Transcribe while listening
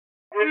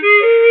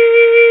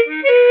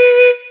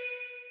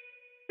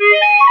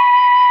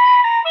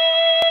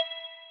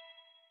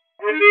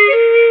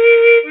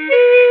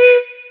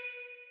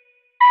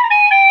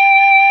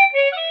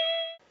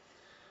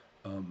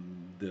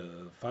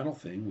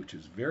thing, which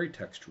is very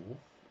textual,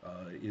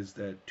 is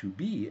that to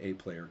be a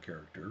player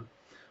character,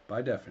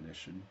 by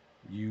definition,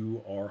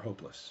 you are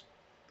hopeless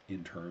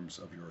in terms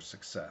of your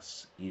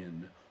success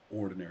in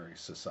ordinary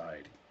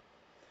society.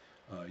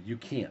 You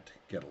can't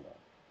get along.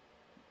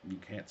 You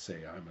can't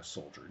say, I'm a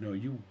soldier. No,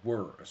 you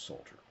were a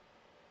soldier.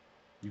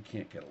 You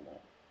can't get along.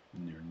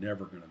 And you're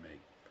never going to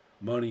make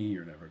money.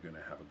 You're never going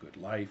to have a good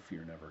life.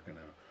 You're never going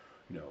to,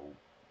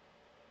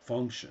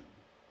 function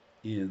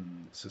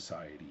in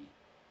society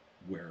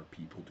where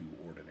people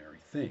do ordinary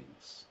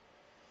things.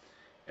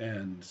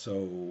 And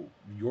so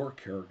your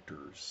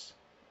characters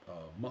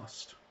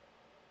must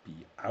be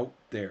out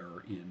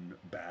there in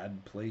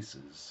bad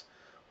places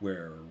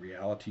where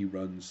reality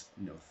runs,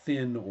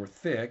 thin or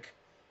thick,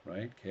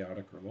 right,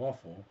 chaotic or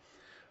lawful,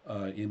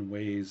 in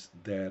ways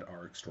that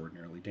are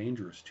extraordinarily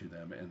dangerous to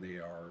them, and they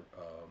are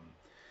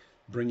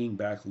bringing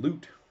back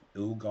loot,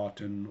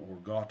 ill-gotten or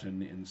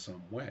gotten in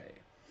some way.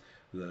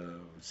 The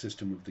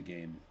system of the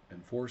game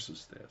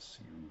enforces this.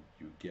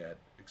 You get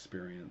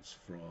experience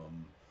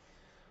from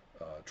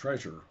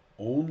treasure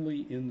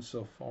only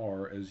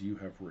insofar as you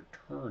have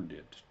returned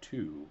it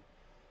to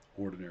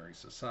ordinary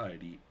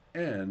society,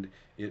 and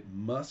it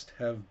must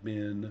have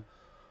been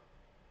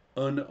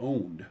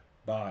unowned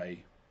by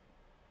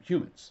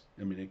humans.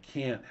 I mean, it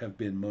can't have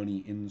been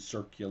money in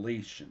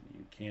circulation.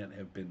 You can't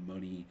have been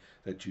money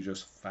that you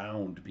just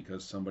found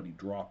because somebody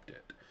dropped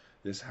it.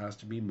 This has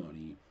to be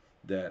money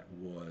that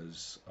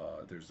was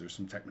there's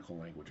some technical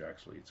language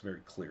actually. It's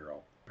very clear.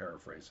 I'll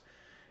paraphrase.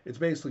 It's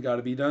basically got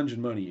to be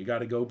dungeon money. You got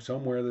to go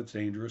somewhere that's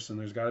dangerous, and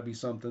there's got to be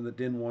something that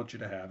didn't want you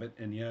to have it,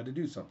 and you had to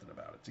do something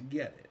about it to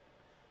get it.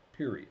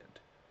 Period.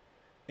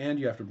 And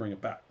you have to bring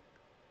it back.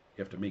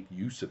 You have to make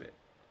use of it.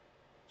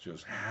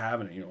 Just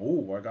having it,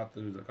 oh, I got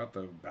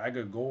the bag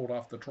of gold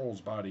off the troll's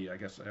body. I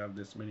guess I have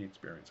this many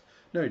experience.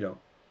 No, you don't.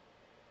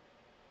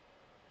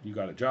 You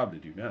got a job to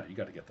do now. You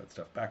got to get that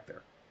stuff back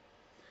there.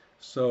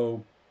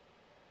 So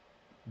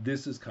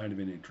this is kind of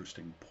an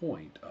interesting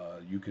point.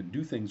 You can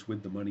do things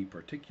with the money,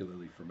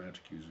 particularly for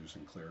magic users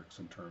and clerics,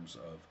 in terms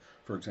of,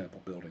 for example,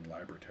 building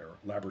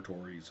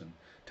laboratories and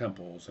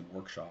temples and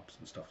workshops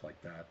and stuff like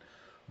that.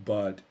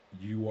 But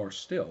you are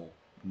still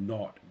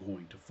not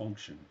going to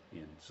function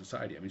in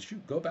society. I mean,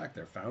 shoot, go back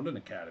there, found an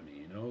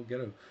academy, get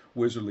a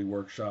wizardly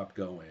workshop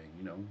going,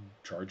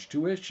 charge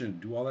tuition,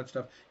 do all that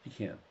stuff. You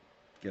can't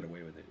get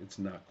away with it. It's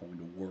not going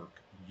to work.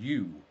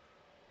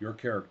 Your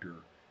character,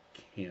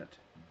 can't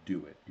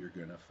do it. You're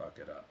going to fuck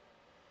it up.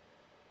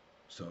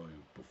 So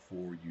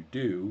before you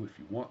do, if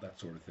you want that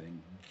sort of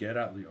thing, get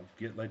out,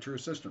 let your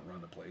assistant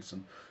run the place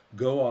and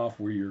go off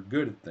where you're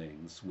good at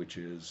things, which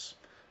is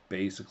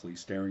basically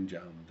staring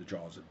down the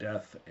jaws of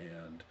death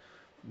and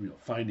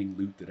finding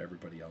loot that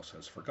everybody else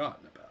has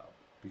forgotten about,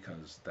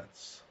 because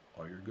that's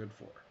all you're good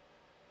for.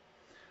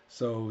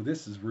 So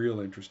this is real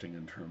interesting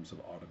in terms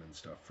of Ottoman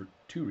stuff for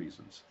two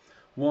reasons.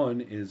 One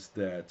is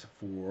that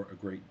for a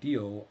great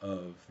deal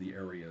of the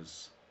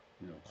areas,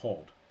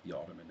 called the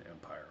Ottoman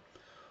Empire,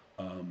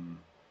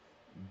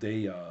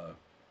 they are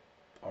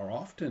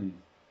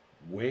often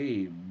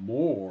way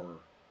more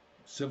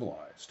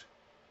civilized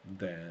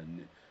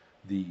than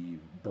the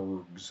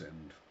burgs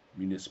and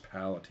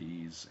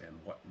municipalities and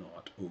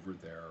whatnot over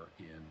there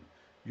in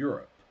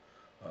Europe.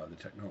 The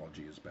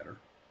technology is better.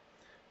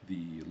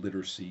 The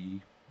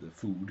literacy, the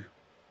food,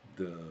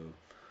 the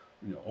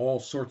all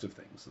sorts of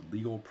things, the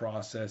legal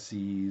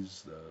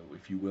processes,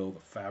 if you will, the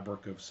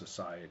fabric of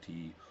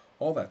society,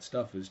 all that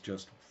stuff is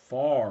just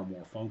far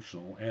more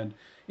functional. And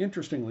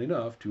interestingly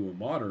enough, to a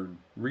modern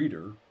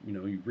reader,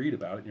 you read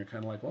about it and you're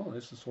kind of like, well,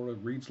 this is sort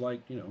of reads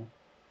like,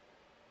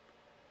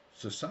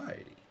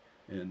 society.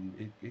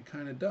 And it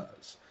kind of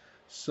does.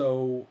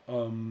 So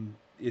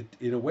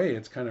in a way,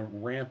 it's kind of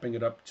ramping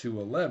it up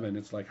to 11.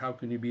 It's like, how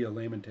can you be a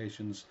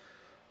Lamentations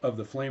of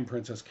the Flame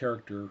Princess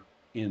character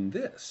in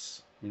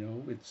this?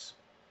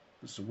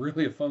 It's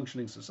really a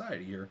functioning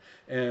society here.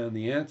 And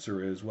the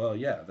answer is, well,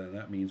 yeah, then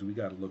that means we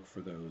got to look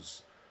for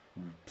those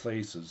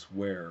places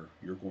where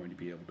you're going to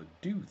be able to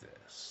do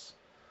this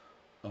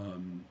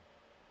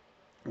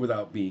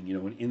without being,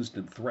 an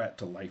instant threat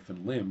to life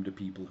and limb to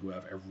people who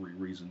have every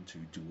reason to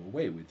do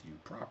away with you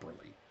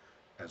properly,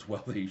 as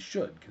well they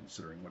should,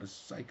 considering what a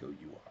psycho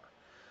you are.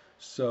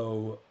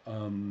 So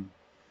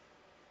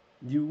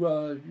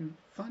you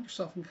find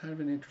yourself in kind of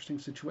an interesting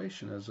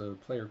situation as a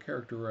player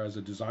character or as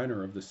a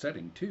designer of the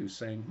setting too,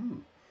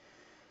 saying,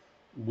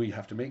 we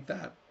have to make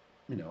that,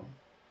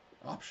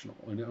 optional,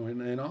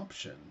 an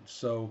option.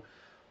 So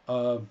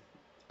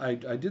I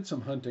did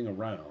some hunting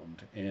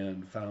around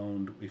and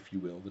found, if you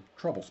will, the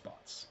trouble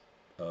spots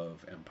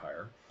of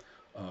Empire,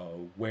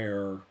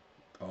 where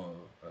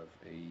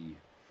a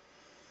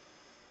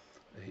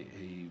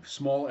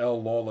small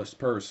L lawless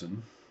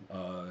person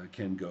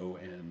can go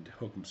and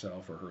hook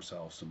himself or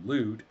herself some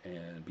loot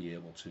and be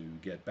able to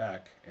get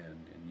back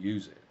and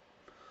use it.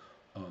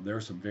 There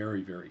are some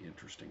very, very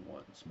interesting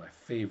ones. My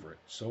favorite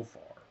so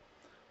far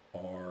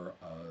are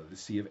the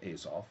Sea of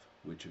Azov,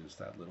 which is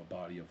that little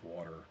body of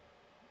water,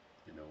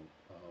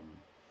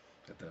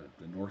 at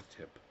the north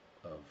tip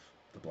of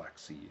the Black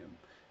Sea. And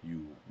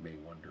you may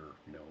wonder,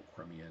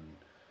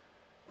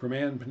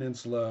 Crimean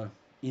Peninsula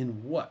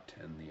in what?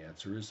 And the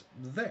answer is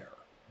there,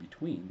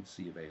 between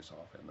Sea of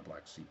Azov and the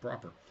Black Sea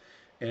proper.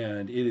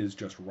 And it is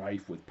just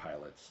rife with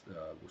pilots,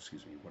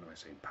 what am I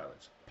saying,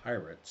 pilots?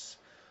 Pirates,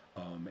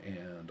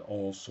 and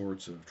all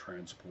sorts of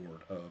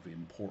transport of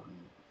important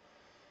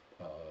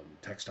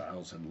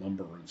textiles and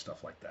lumber and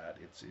stuff like that.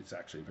 It's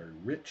actually a very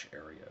rich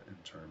area in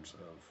terms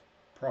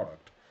of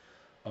product.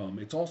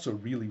 It's also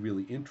really,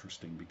 really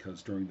interesting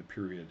because during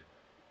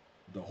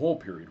the whole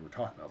period we're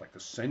talking about, like the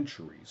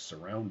centuries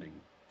surrounding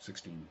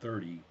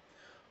 1630,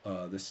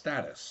 the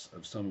status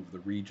of some of the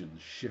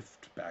regions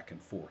shift back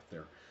and forth.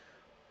 They're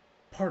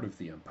part of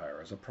the empire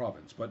as a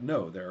province, but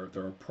no, they're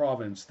a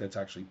province that's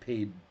actually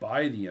paid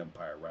by the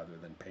empire rather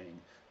than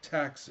paying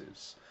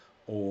taxes,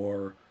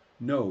 or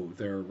no,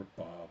 they're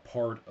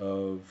part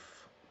of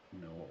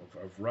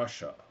of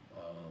Russia,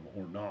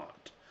 or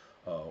not,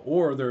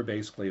 or they're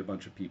basically a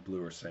bunch of people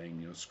who are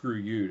saying screw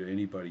you to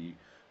anybody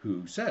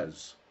who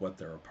says what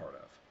they're a part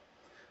of.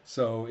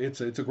 So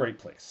it's a great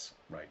place,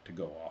 right, to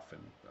go off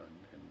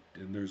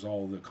and there's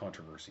all the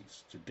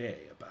controversies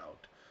today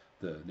about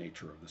the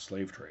nature of the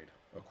slave trade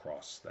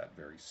across that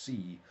very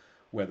sea,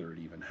 whether it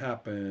even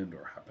happened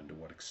or happened to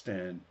what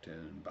extent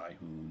and by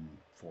whom,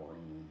 for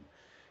whom,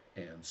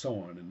 and so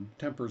on. And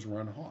tempers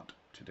run hot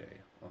today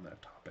on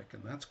that topic,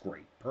 and that's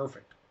great,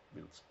 perfect.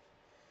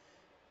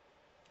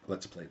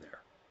 Let's play there.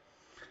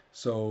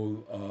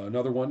 So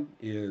another one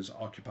is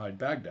occupied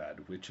Baghdad,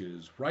 which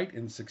is right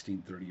in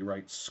 1630,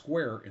 right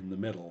square in the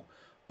middle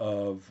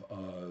of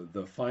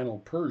the final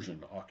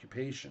Persian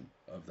occupation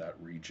of that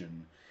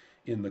region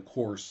in the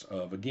course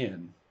of,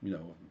 again,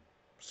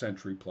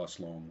 century plus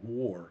long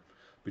war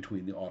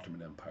between the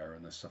Ottoman Empire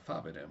and the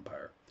Safavid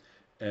Empire.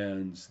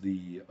 And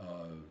the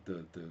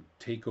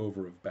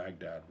takeover of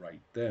Baghdad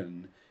right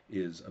then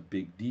is a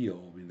big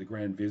deal. I mean, the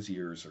Grand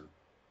Viziers are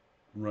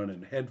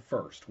running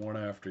headfirst, one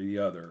after the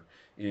other,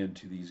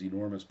 into these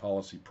enormous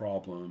policy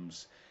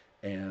problems,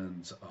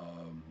 and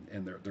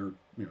they're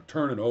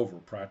turning over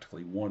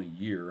practically one a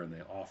year, and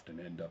they often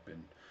end up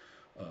in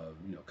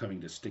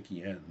coming to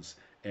sticky ends.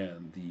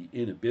 And the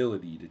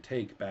inability to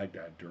take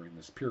Baghdad during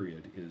this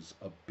period is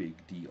a big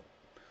deal.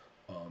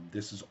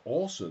 This is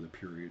also the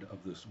period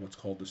of this what's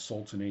called the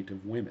Sultanate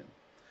of Women,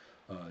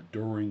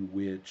 during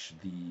which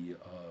the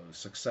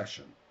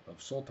succession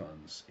of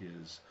sultans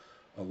is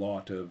a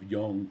lot of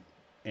young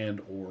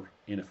and or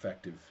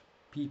ineffective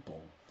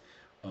people,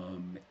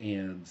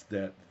 and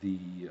that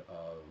the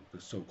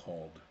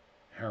so-called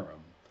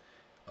harem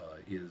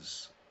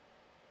is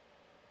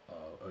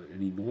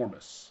an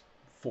enormous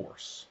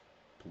force,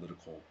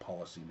 political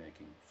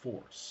policy-making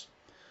force.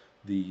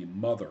 The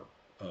mother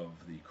of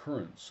the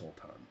current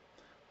sultan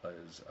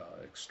is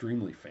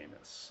extremely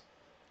famous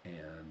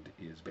and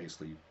is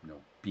basically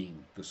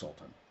being the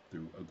sultan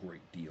through a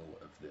great deal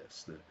of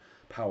this. The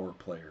power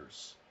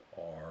players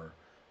are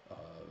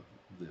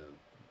the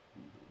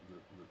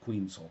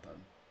Queen Sultan,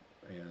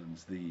 and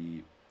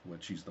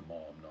she's the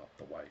mom, not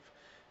the wife.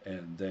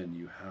 And then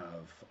you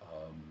have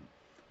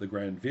the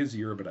Grand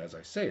Vizier, but as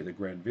I say, the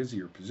Grand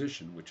Vizier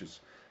position, which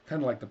is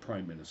kind of like the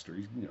Prime Minister,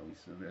 he's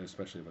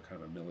especially of a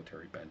kind of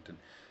military bent, and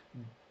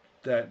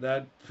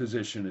that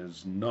position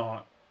is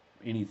not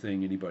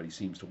anything anybody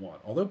seems to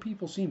want. Although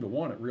people seem to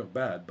want it real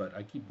bad, but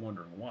I keep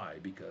wondering why,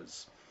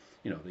 because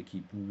they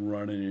keep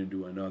running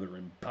into another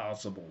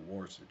impossible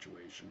war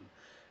situation.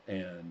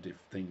 And if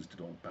things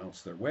don't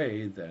bounce their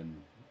way, then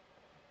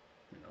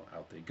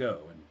out they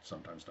go, and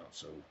sometimes not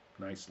so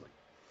nicely.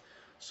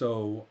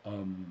 So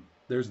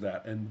there's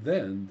that. And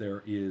then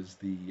there is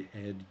the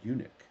head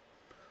eunuch.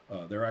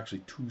 There are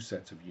actually two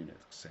sets of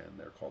eunuchs, and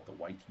they're called the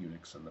white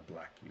eunuchs and the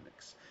black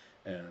eunuchs.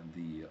 And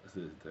the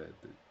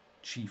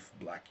chief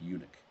black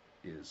eunuch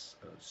is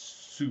a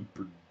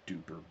super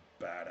duper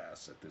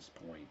badass at this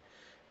point,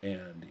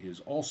 and is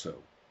also,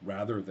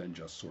 rather than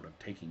just sort of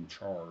taking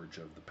charge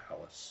of the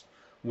palace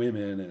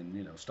women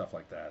and stuff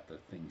like that, the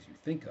things you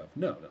think of,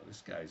 no,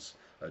 this guy's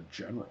a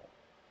general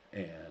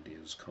and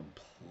is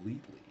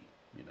completely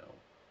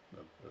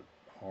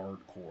a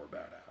hardcore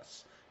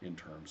badass in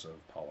terms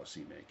of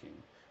policy making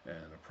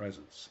and a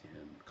presence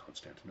in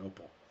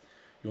Constantinople.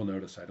 You'll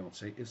notice I don't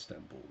say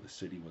Istanbul. The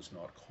city was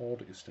not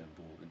called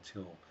Istanbul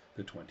until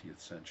the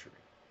 20th century.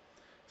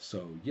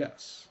 So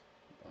yes,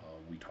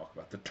 we talk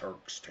about the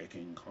Turks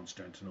taking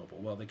Constantinople.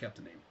 Well, they kept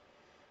the name.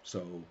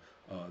 So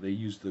they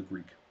used the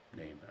Greek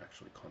name,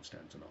 actually,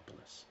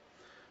 Constantinopolis.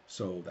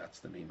 So that's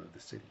the name of the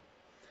city.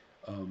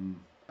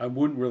 I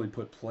wouldn't really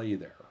put play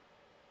there,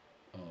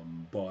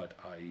 but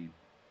I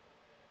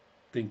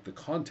think the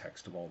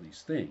context of all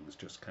these things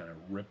just kind of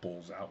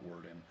ripples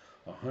outward in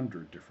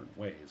 100 different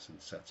ways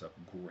and sets up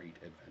great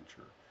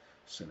adventure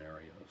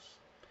scenarios.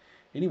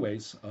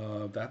 Anyways,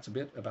 that's a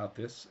bit about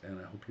this, and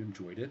I hope you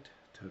enjoyed it.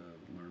 To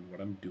learn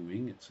what I'm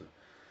doing, it's a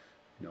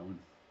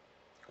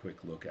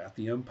quick look at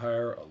the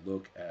Empire, a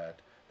look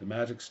at the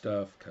magic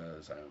stuff,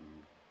 because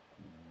I'm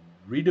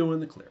redoing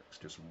the clerics,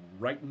 just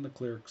writing the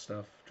cleric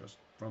stuff just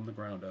from the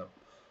ground up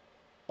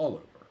all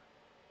over.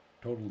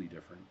 totally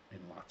different in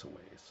lots of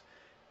ways.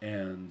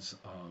 And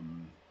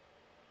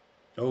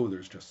oh,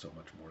 there's just so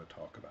much more to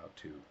talk about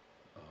too.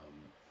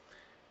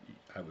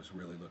 I was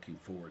really looking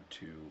forward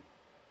to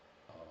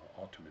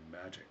Ottoman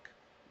magic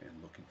and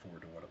looking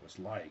forward to what it was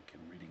like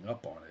and reading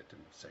up on it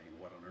and saying,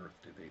 what on earth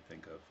did they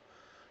think of,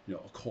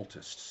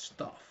 occultist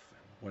stuff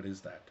and what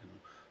is that? And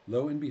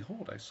lo and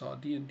behold, I saw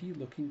D&D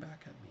looking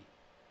back at me.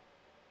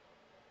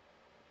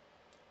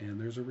 And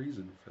there's a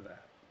reason for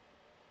that.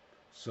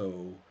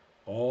 So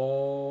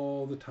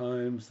all the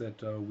times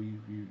that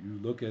you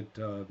look at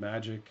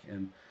magic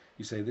and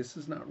you say this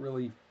is not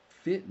really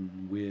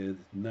fitting with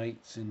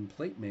knights in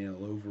plate mail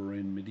over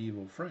in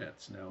medieval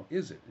France. Now,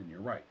 is it? And you're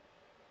right.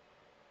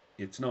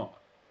 It's not.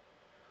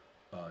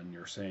 And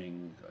you're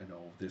saying,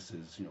 this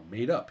is,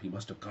 made up. He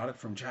must have got it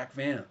from Jack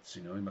Vance.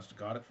 He must have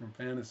got it from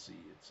fantasy.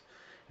 It's,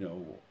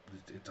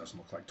 it doesn't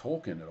look like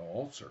Tolkien at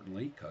all,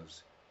 certainly,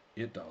 because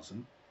it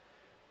doesn't.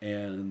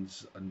 And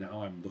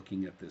now I'm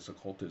looking at this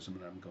occultism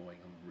and I'm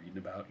reading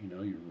about,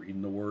 you're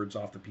reading the words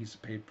off the piece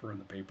of paper and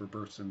the paper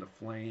bursts into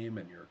flame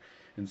and you're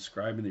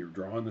inscribing, you're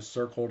drawing the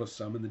circle to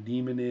summon the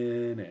demon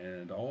in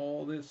and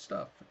all this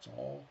stuff. It's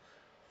all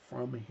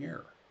from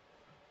here.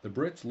 The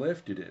Brits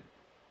lifted it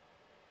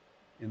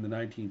in the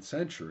 19th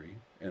century,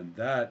 and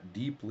that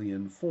deeply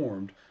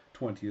informed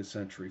 20th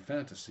century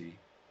fantasy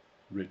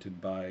written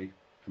by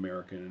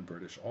American and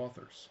British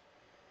authors.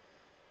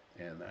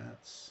 And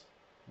that's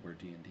where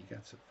D&D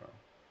gets it from.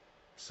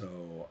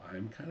 So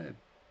I'm kind of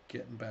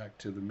getting back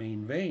to the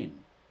main vein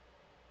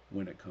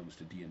when it comes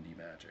to D&D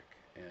magic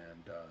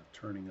and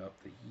turning up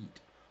the heat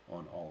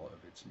on all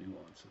of its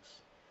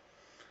nuances.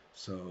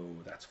 So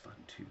that's fun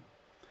too.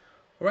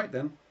 All right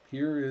then,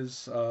 here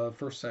is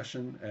first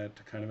session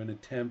at kind of an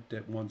attempt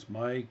at, once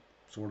my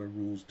sort of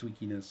rules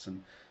tweakiness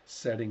and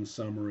setting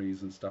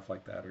summaries and stuff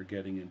like that are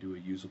getting into a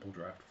usable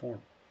draft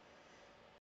form.